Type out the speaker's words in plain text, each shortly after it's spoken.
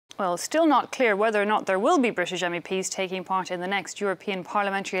Well, still not clear whether or not there will be British MEPs taking part in the next European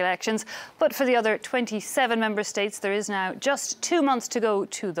parliamentary elections. But for the other 27 member states, there is now just 2 months to go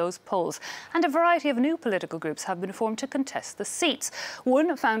to those polls. And a variety of new political groups have been formed to contest the seats.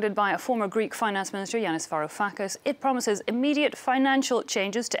 One, founded by a former Greek finance minister, Yanis Varoufakis, it promises immediate financial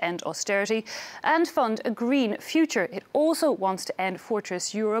changes to end austerity and fund a green future. It also wants to end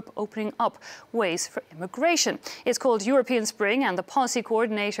Fortress Europe, opening up ways for immigration. It's called European Spring, and the policy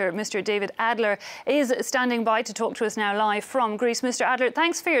coordinator, Mr. Davide Adler, is standing by to talk to us now live from Greece. Mr. Adler,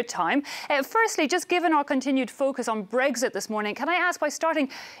 thanks for your time. Firstly, just given our continued focus on Brexit this morning, can I ask by starting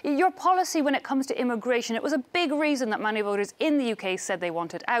your policy when it comes to immigration? It was a big reason that many voters in the UK said they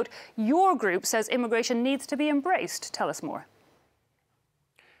wanted out. Your group says immigration needs to be embraced. Tell us more.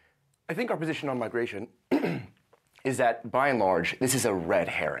 I think our position on migration is that, by and large, this is a red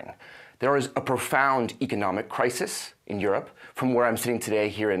herring. There is a profound economic crisis in Europe. From where I'm sitting today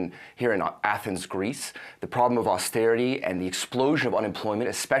here in Athens, Greece, the problem of austerity and the explosion of unemployment,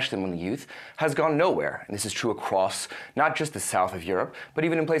 especially among the youth, has gone nowhere. And this is true across not just the south of Europe, but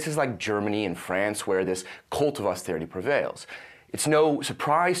even in places like Germany and France, where this cult of austerity prevails. It's no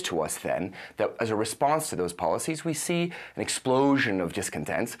surprise to us, then, that as a response to those policies, we see an explosion of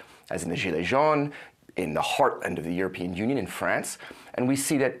discontent, as in the Gilets jaunes, in the heartland of the European Union in France, and we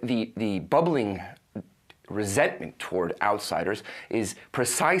see that the bubbling resentment toward outsiders is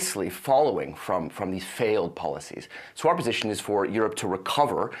precisely following from these failed policies. So our position is for Europe to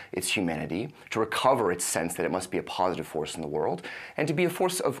recover its humanity, to recover its sense that it must be a positive force in the world, and to be a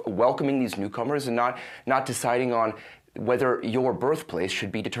force of welcoming these newcomers and not deciding on whether your birthplace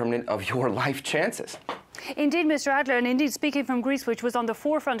should be determinant of your life chances. Indeed, Mr. Adler, and indeed speaking from Greece, which was on the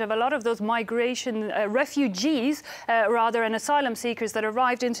forefront of a lot of those migration refugees, and asylum seekers that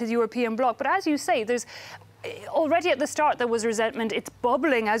arrived into the European bloc. But as you say, there's already at the start there was resentment. It's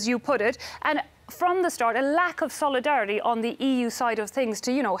bubbling, as you put it, and from the start, a lack of solidarity on the EU side of things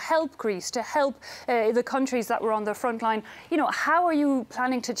to, help Greece, to help the countries that were on the front line. How are you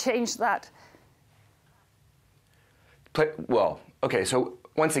planning to change that? Well, okay, so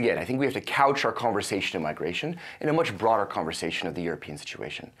once again, I think we have to couch our conversation of migration in a much broader conversation of the European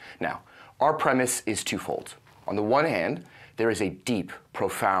situation. Now, our premise is twofold. On the one hand, there is a deep,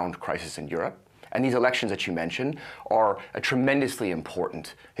 profound crisis in Europe, and these elections that you mentioned are a tremendously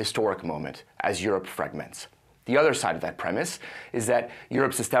important historic moment as Europe fragments. The other side of that premise is that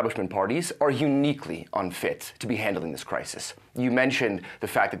Europe's establishment parties are uniquely unfit to be handling this crisis. You mentioned the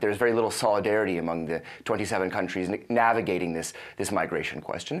fact that there's very little solidarity among the 27 countries navigating this migration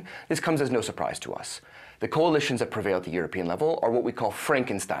question. This comes as no surprise to us. The coalitions that prevail at the European level are what we call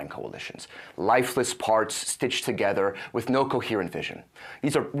Frankenstein coalitions, lifeless parts stitched together with no coherent vision.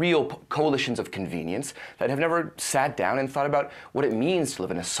 These are real coalitions of convenience that have never sat down and thought about what it means to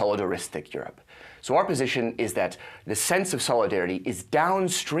live in a solidaristic Europe. So our position is that the sense of solidarity is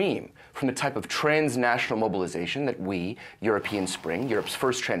downstream from the type of transnational mobilization that we, European Spring, Europe's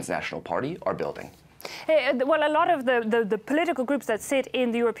first transnational party, are building. Well, a lot of the political groups that sit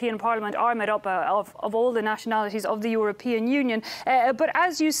in the European Parliament are made up of all the nationalities of the European Union. But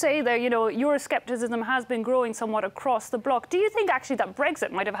as you say there, Euroscepticism has been growing somewhat across the bloc. Do you think actually that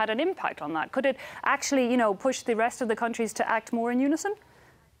Brexit might have had an impact on that? Could it actually, push the rest of the countries to act more in unison?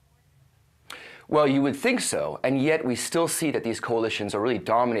 Well, you would think so, and yet we still see that these coalitions are really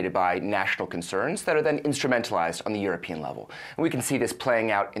dominated by national concerns that are then instrumentalized on the European level. And we can see this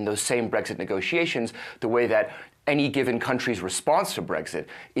playing out in those same Brexit negotiations, the way that any given country's response to Brexit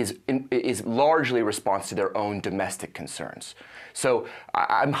is largely response to their own domestic concerns. So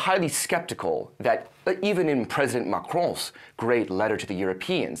I'm highly skeptical that even in President Macron's great letter to the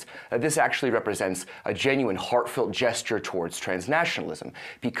Europeans, this actually represents a genuine heartfelt gesture towards transnationalism,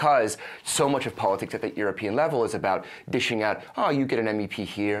 because so much of politics at the European level is about dishing out, oh, you get an MEP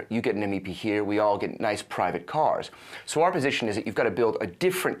here, you get an MEP here, we all get nice private cars. So our position is that you've got to build a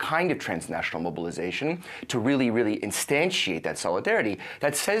different kind of transnational mobilization to really instantiate that solidarity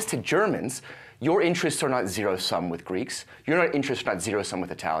that says to Germans, your interests are not zero-sum with Greeks, your interests are not zero-sum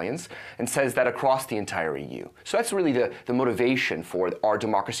with Italians, and says that across the entire EU. So that's really the motivation for our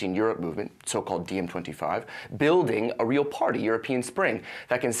Democracy in Europe movement, so-called DiEM25, building a real party, European Spring,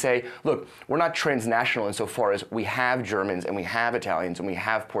 that can say, look, we're not transnational insofar as we have Germans and we have Italians and we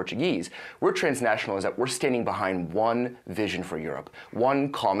have Portuguese. We're transnational as that we're standing behind one vision for Europe,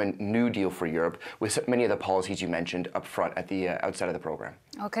 one common New Deal for Europe, with many of the policies you mentioned up front at the outset of the program.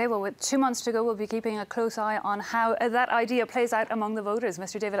 OK, well, with 2 months to go, we'll be keeping a close eye on how that idea plays out among the voters.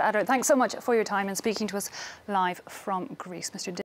 Mr. Davide Adler, thanks so much for your time and speaking to us live from Greece. Mr.